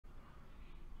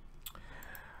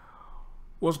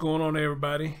What's going on,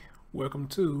 everybody? Welcome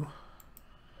to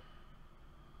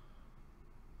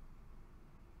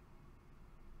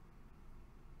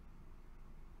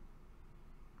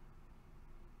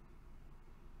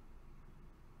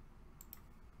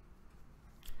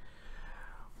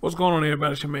What's going on,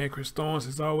 everybody? It's your man Chris Thorns.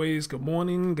 As always, good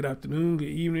morning, good afternoon, good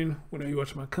evening, whenever you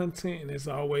watch my content. And as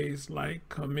always, like,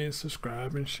 comment,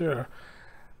 subscribe, and share.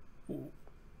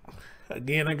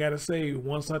 Again, I gotta say,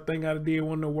 once I think I did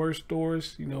one of the worst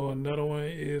stories, another one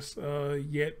is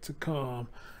yet to come.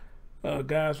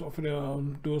 Guys, I'm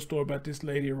gonna do a story about this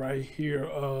lady right here.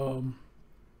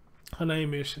 Her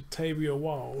name is Shatavia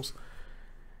Walls.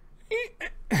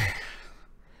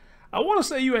 I want to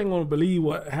say you ain't gonna believe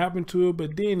what happened to her,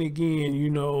 but then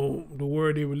again, the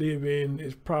world that we live in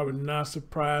is probably not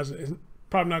surprising. It's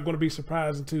probably not going to be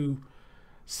surprising to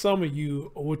some of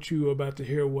you or what you are about to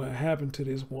hear what happened to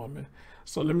this woman.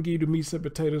 So let me give you the meat and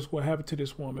potatoes. What happened to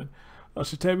this woman?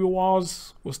 Shatavia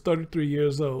Walls was 33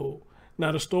 years old.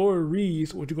 Now the story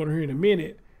reads, what you're going to hear in a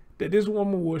minute, that this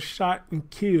woman was shot and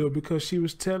killed because she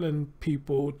was telling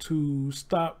people to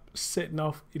stop setting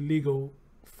off illegal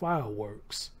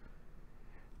fireworks.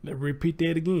 Let me repeat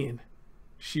that again.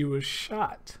 She was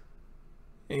shot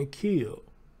and killed,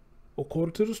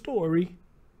 according to the story,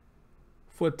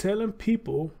 for telling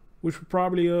people, which were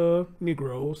probably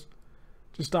Negroes,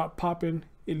 to stop popping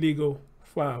illegal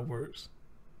fireworks.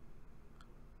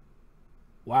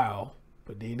 Wow.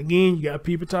 But then again, you got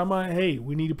people talking about, hey,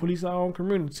 we need to police our own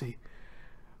community.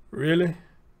 Really?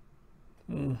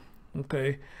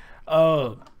 Okay.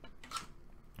 But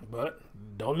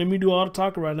don't let me do all the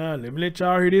talking right now. Let me let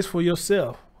y'all hear this for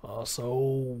yourself.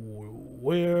 So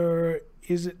where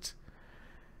is it?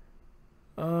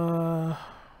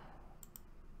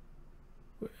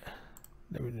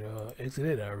 Let me exit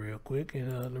it out real quick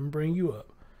and let me bring you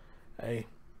up. Hey,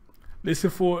 listen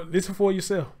for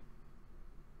yourself.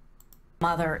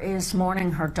 Mother is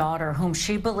mourning her daughter, whom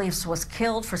she believes was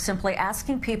killed for simply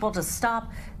asking people to stop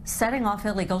setting off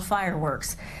illegal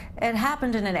fireworks. It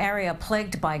happened in an area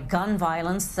plagued by gun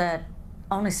violence that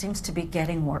only seems to be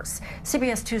getting worse.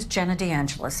 CBS 2's Jenna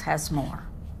DeAngelis has more.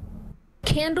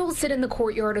 Candles sit in the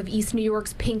courtyard of East New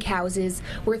York's Pink Houses,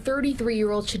 where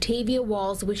 33-year-old Shatavia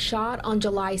Walls was shot on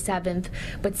July 7th,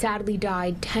 but sadly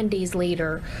died 10 days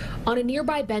later. On a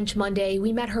nearby bench Monday,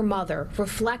 we met her mother,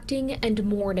 reflecting and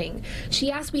mourning.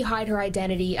 She asked we hide her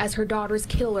identity as her daughter's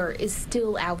killer is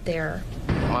still out there.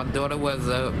 My daughter was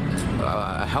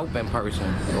a helping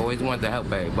person, always wanted to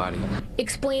help everybody.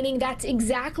 Explaining that's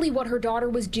exactly what her daughter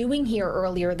was doing here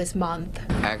earlier this month.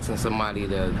 Asking somebody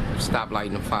to stop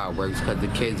lighting the fireworks because the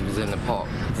kids was in the park.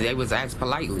 They was asked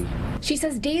politely. She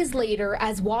says days later,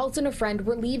 as Walls and a friend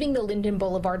were leaving the Linden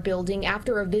Boulevard building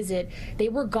after a visit, they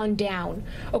were gunned down.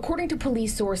 According to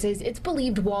police sources, it's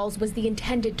believed Walls was the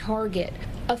intended target.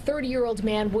 A 30-year-old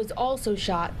man was also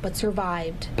shot but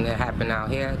survived. And it happened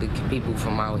out here, the people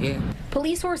from out here.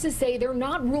 Police sources say they're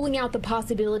not ruling out the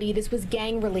possibility this was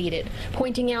gang-related,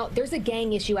 pointing out there's a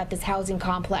gang issue at this housing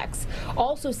complex.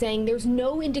 Also saying there's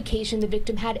no indication the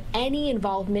victim had any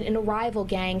involvement in a rival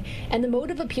gang, and the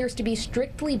motive appears to be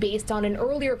strictly based on an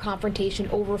earlier confrontation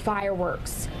over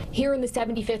fireworks. Here in the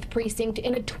 75th precinct,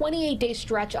 in a 28-day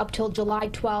stretch up till July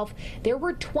 12th, there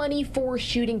were 24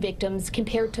 shooting victims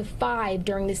compared to 5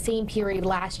 during the same period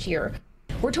last year.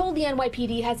 We're told the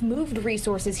NYPD has moved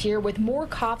resources here with more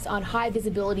cops on high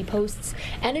visibility posts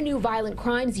and a new violent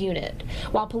crimes unit.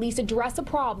 While police address a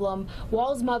problem,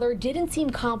 Wall's mother didn't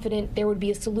seem confident there would be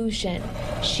a solution.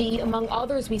 She, among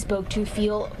others we spoke to,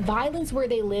 feel violence where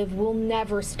they live will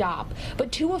never stop,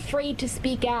 but too afraid to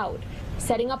speak out,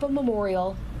 setting up a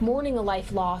memorial, mourning a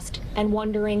life lost, and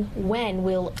wondering when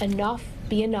will enough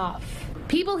be enough.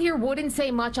 People here wouldn't say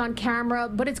much on camera,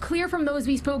 but it's clear from those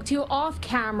we spoke to off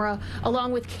camera,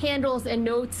 along with candles and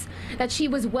notes, that she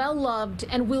was well loved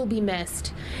and will be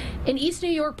missed. In East New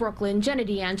York, Brooklyn, Jenna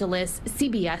DeAngelis,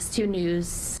 CBS 2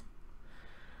 News.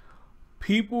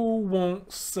 People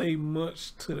won't say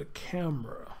much to the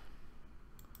camera.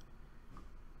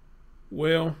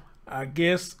 Well, I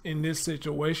guess in this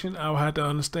situation, I'll have to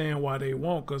understand why they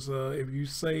won't, because if you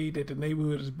say that the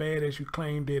neighborhood is bad as you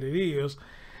claim that it is,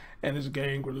 and it's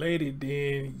gang related,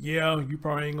 then yeah, you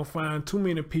probably ain't gonna find too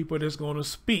many people that's gonna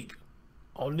speak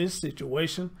on this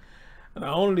situation. And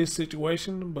not only this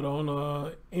situation, but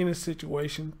on any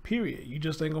situation, period. You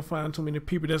just ain't gonna find too many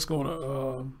people that's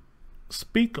gonna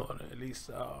speak on it. At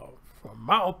least from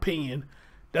my opinion,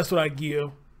 that's what I give.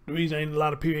 The reason ain't a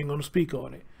lot of people ain't gonna speak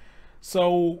on it.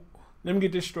 So let me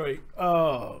get this straight. We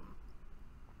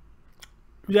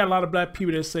got a lot of black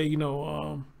people that say,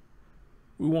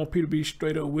 We want people to be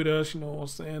straight up with us, you know what I'm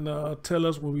saying? Tell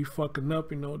us when we fucking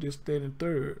up, you know, this, that, and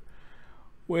third.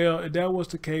 Well, if that was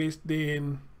the case,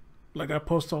 then, like I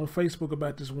posted on Facebook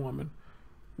about this woman,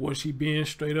 was she being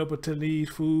straight up or telling these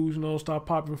fools, you know, stop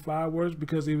popping fireworks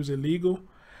because it was illegal?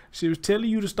 She was telling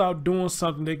you to stop doing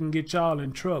something that can get y'all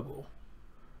in trouble.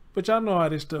 But y'all know how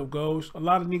this stuff goes. A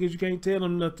lot of niggas, you can't tell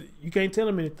them nothing. You can't tell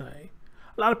them anything.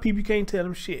 A lot of people, you can't tell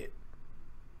them shit.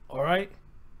 All right?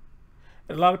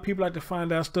 And a lot of people like to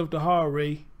find out stuff the hard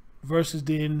way versus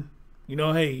then, you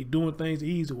know, hey, doing things the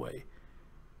easy way.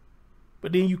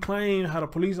 But then you claim how the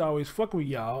police always fucking with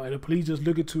y'all and the police just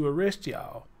looking to arrest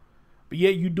y'all. But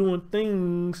yet you doing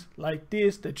things like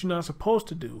this that you're not supposed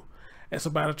to do. And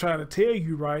somebody trying to tell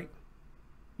you right,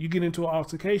 you get into an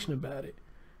altercation about it.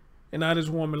 And now this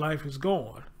woman's life is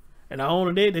gone. And not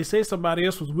only that, they say somebody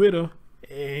else was with her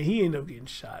and he ended up getting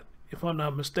shot, if I'm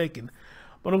not mistaken.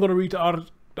 But I'm going to read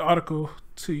the article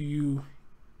to you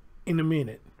in a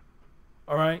minute.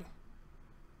 All right?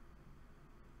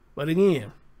 But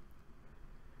again,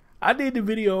 I did the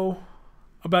video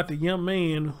about the young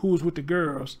man who was with the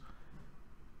girls,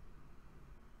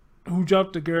 who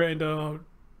jumped the girl and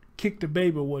kicked the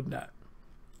baby or whatnot.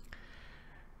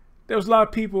 There was a lot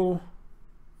of people,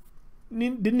 the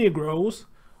Negroes,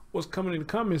 was coming in the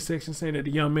comment section saying that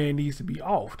the young man needs to be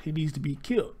offed. He needs to be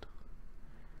killed.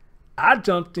 I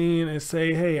jumped in and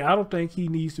say, hey, I don't think he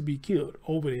needs to be killed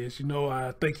over this. You know,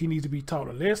 I think he needs to be taught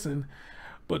a lesson.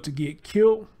 But to get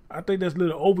killed, I think that's a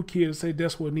little overkill to say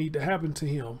that's what needs to happen to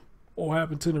him or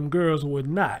happen to them girls or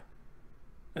whatnot.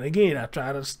 And again, I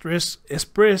try to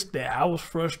express that I was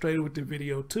frustrated with the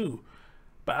video too.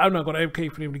 But I'm not going to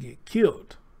advocate for them to get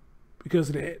killed because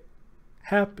of that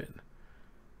happened.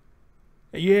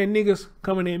 And you had niggas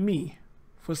coming at me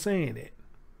for saying that.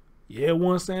 Yeah,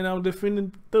 one saying I was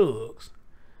defending thugs.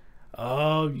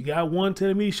 You got one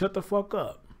telling me shut the fuck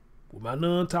up with my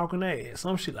non-talking ass.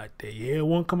 Some shit like that. Yeah,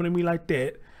 one coming at me like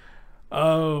that.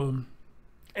 And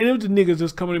it was the niggas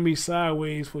just coming at me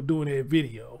sideways for doing that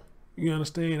video. You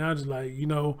understand? I just like, you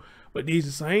know, but these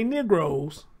the same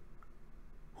Negroes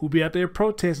who be out there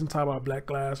protesting, talking about Black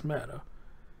Lives Matter.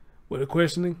 Well, the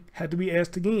question had to be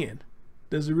asked again.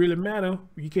 Does it really matter?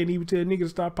 You can't even tell niggas to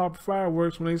stop popping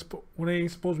fireworks when they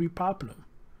ain't supposed to be popping them.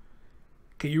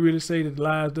 Can you really say that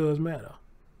lives does matter?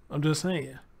 I'm just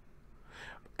saying.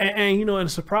 And you know, and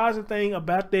the surprising thing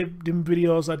about them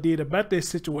videos I did about that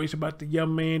situation about the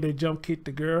young man that jump kicked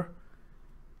the girl,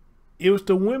 it was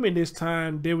the women this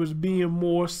time that was being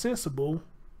more sensible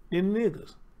than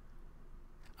niggas.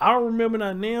 I don't remember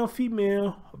not now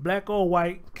female, black or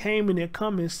white, came in their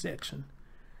comment section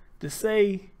to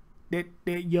say that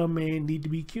that young man need to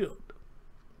be killed.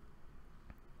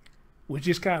 Which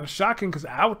is kind of shocking because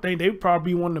I would think they would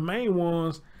probably be one of the main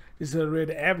ones that's ready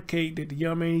to advocate that the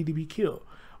young man need to be killed.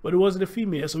 But it wasn't a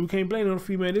female, so we can't blame it on the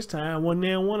female this time. One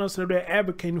now one else they're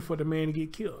advocating for the man to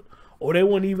get killed. Or they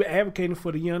weren't even advocating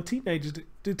for the young teenagers,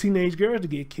 the teenage girls to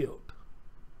get killed.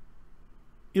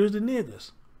 It was the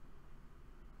niggas.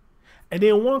 And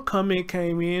then one comment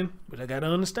came in, but I gotta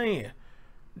understand.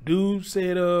 Dude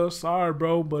said, sorry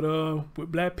bro, but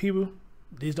with black people,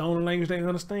 this is the only language they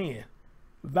understand.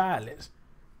 Violence.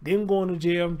 Them going to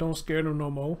jail don't scare them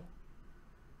no more.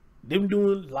 Them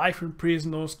doing life in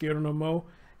prison don't scare them no more.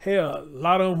 Hell, a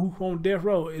lot of them who on death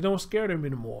row, it don't scare them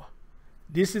anymore.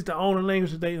 This is the only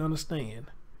language that they understand.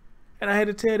 And I had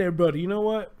to tell that brother, you know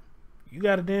what? You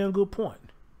got a damn good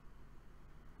point.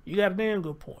 You got a damn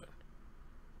good point.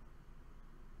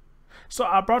 So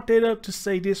I brought that up to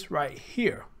say this right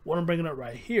here. What I'm bringing up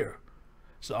right here.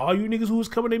 So all you niggas who was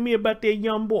coming at me about that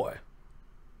young boy,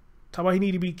 talking about he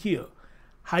need to be killed.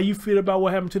 How you feel about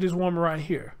what happened to this woman right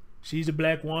here? She's a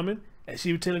black woman, and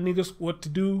she was telling niggas what to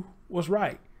do was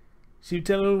right. She was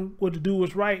telling them what to do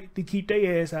was right to keep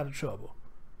their ass out of trouble.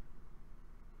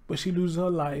 But she loses her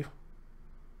life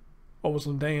over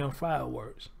some damn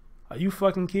fireworks. Are you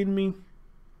fucking kidding me?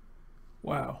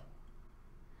 Wow.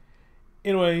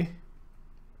 Anyway,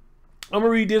 I'm going to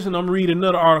read this and I'm going to read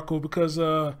another article because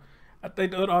I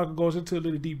think the other article goes into a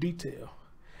little deep detail.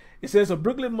 It says a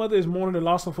Brooklyn mother is mourning the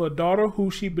loss of her daughter who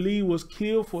she believed was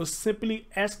killed for simply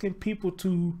asking people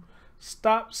to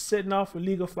stop setting off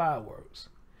illegal fireworks.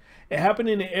 It happened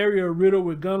in an area riddled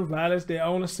with gun violence that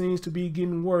only seems to be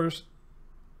getting worse.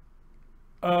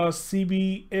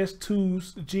 CBS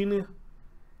 2's Gina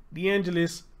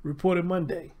DeAngelis reported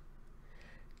Monday.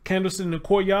 Candles in the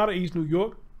courtyard of East New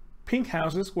York, pink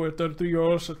houses where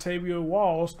 33-year-old Shatavia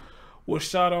Walls was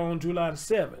shot on July the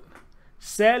 7th.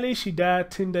 Sadly, she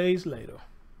died 10 days later.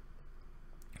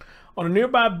 On a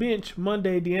nearby bench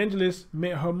Monday, DeAngelis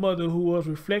met her mother, who was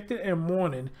reflected and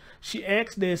mourning. She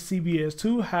asked that CBS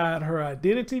 2 hide her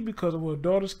identity because of her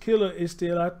daughter's killer is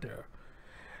still out there.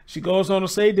 She goes on to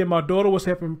say that my daughter was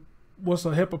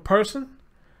a helpful person.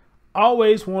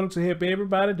 Always wanted to help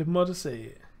everybody, the mother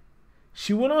said.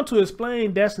 She went on to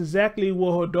explain that's exactly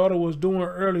what her daughter was doing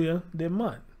earlier that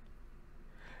month.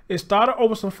 It started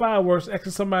over some fireworks,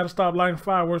 asking somebody to stop lighting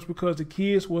fireworks because the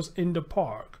kids was in the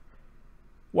park.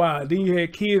 Wow, then you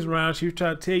had kids around. She was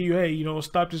trying to tell you, hey, you know,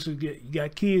 stop this. You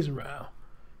got kids around.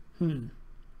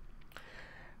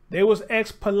 They was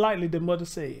asked politely, the mother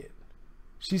said.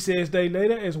 She says days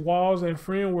later, as Walls and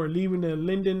friend were leaving the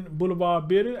Linden Boulevard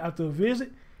building after a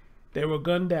visit, they were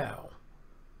gunned down.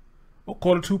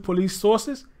 According to police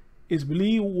sources, it's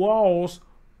believed Walls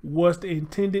was the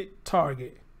intended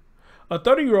target. A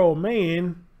 30-year-old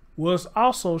man was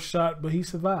also shot, but he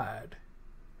survived.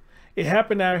 It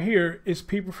happened out here. It's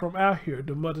people from out here,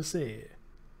 the mother said.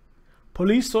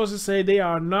 Police sources say they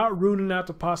are not ruling out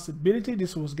the possibility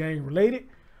this was gang related,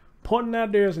 pointing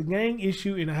out there is a gang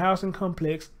issue in the housing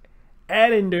complex,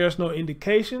 adding there's no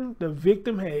indication the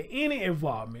victim had any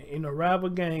involvement in a rival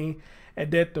gang,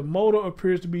 and that the motive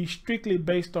appears to be strictly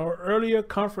based on earlier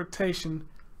confrontation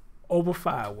over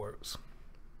fireworks.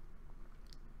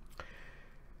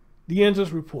 The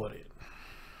Angels reported.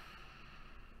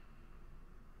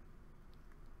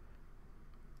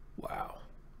 Wow.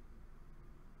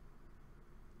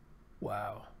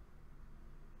 Wow.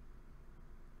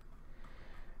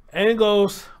 And it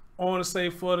goes on to say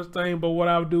further thing, but what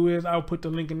I'll do is I'll put the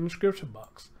link in the description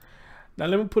box. Now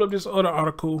let me put up this other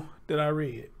article that I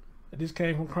read. This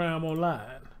came from Crime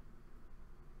Online.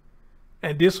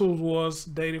 And this was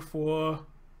dated for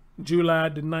July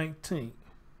the 19th.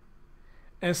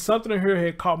 And something in here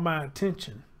had caught my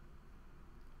attention.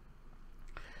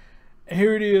 And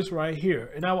here it is right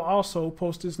here. And I will also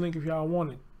post this link if y'all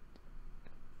want it.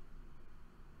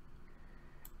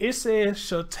 It says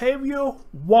Shatavia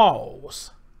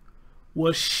Walls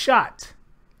was shot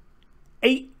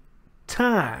 8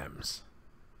 times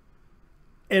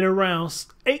at around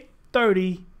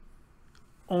 8:30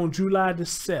 on July the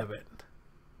 7th.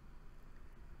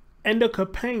 And the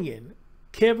companion,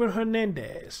 Kevin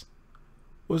Hernandez,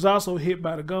 was also hit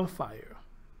by the gunfire.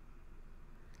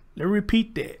 Let me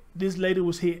repeat that. This lady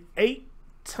was hit 8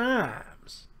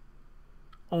 times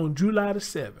on July the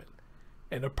 7th.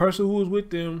 And the person who was with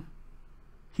them,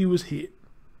 he was hit.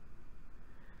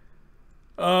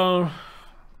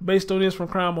 Based on this from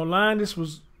Crime Online, this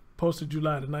was posted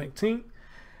July the 19th.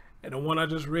 And the one I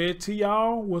just read to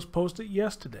y'all was posted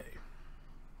yesterday.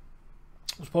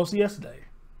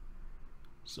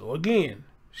 So again,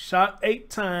 shot 8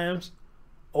 times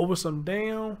over some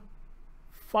damn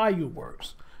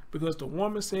fireworks because the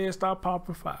woman said stop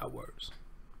popping fireworks.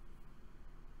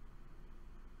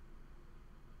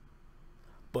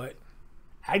 But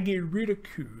I get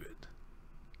ridiculed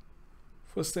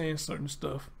for saying certain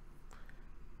stuff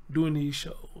doing these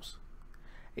shows.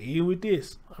 And even with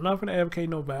this, I'm not gonna advocate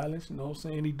no violence, you know,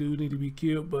 saying these dudes need to be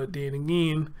killed. But then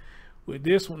again, with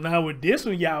this one,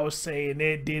 y'all was saying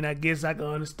that, then I guess I can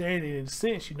understand it in a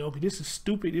sense, you know, because this is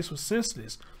stupid, this was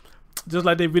senseless. Just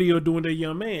like that video doing that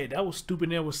young man, that was stupid,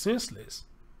 that was senseless,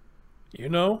 you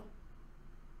know.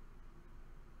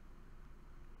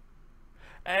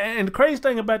 And the crazy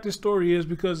thing about this story is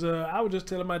because I was just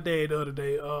telling my dad the other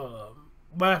day,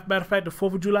 matter of fact, the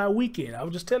 4th of July weekend, I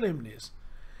was just telling him this.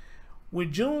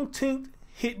 When Juneteenth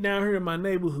hit down here in my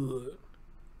neighborhood,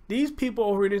 these people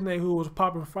over in this neighborhood was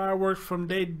popping fireworks from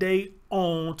that day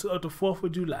on to up to 4th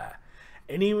of July.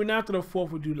 And even after the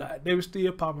 4th of July, they were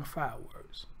still popping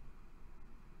fireworks.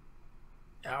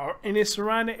 In this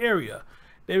surrounding area,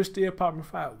 they were still popping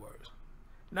fireworks.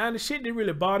 Now, the shit didn't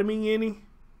really bother me any,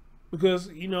 because,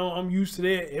 you know, I'm used to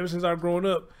that. Ever since I've grown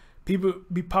up, people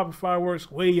be popping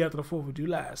fireworks way after the 4th of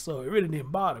July. So it really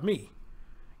didn't bother me,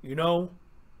 you know.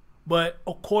 But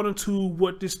according to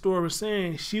what this story was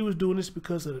saying, she was doing this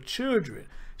because of the children.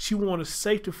 She wanted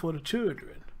safety for the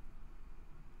children.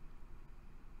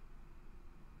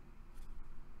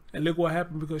 And look what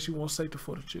happened because she wants safety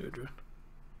for the children.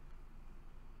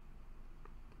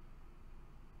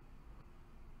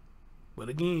 But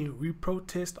again, they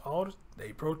protest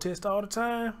all the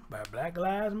time by Black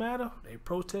Lives Matter. They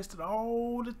protested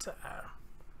all the time.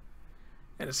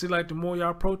 And it seems like the more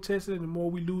y'all protesting, the more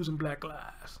we losing black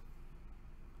lives.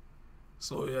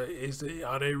 So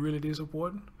are they really this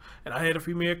important? And I had a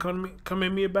female come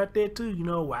at me about that too. You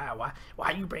know,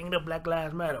 why you bringing up Black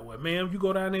Lives Matter? Well, ma'am, you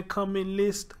go down there comment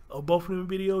list of both of them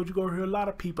videos, you gonna hear a lot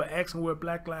of people asking where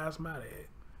Black Lives Matter at.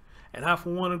 And I for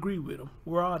one agree with them.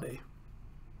 Where are they?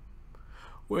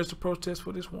 Where's the protest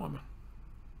for this woman?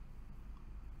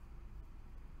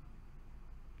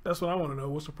 That's what I want to know.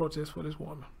 What's the protest for this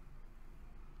woman?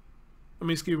 I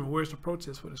mean, excuse me, where's the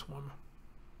protest for this woman?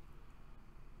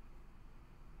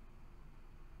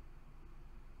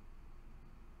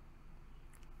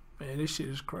 Man, this shit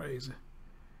is crazy.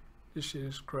 This shit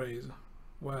is crazy.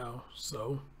 Wow.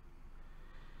 So,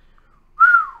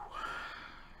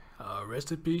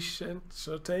 rest in peace,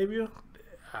 Shatavia.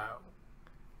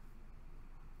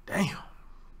 Damn.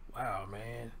 Wow,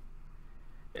 man.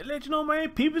 It let you know, man,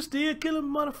 people still killing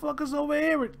motherfuckers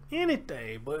over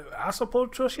anything. But I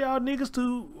supposed to trust y'all niggas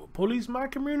to police my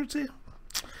community?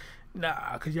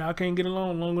 Nah, cause y'all can't get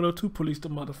along long enough to police the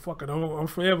motherfucker. I'm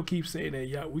forever keep saying that,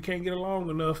 y'all. We can't get along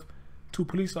enough to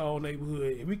police our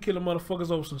neighborhood. If we killing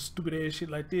motherfuckers over some stupid ass shit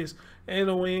like this, ain't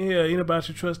no way in here anybody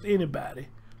should trust anybody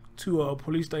to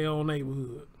police their own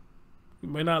neighborhood. You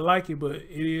may not like it, but it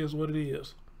is what it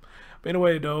is. But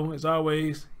anyway, though, as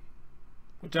always,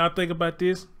 what y'all think about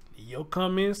this? Your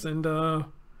comments and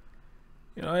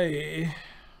you know, hey,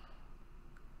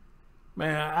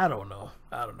 man, I don't know.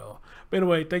 But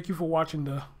anyway, thank you for watching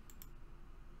the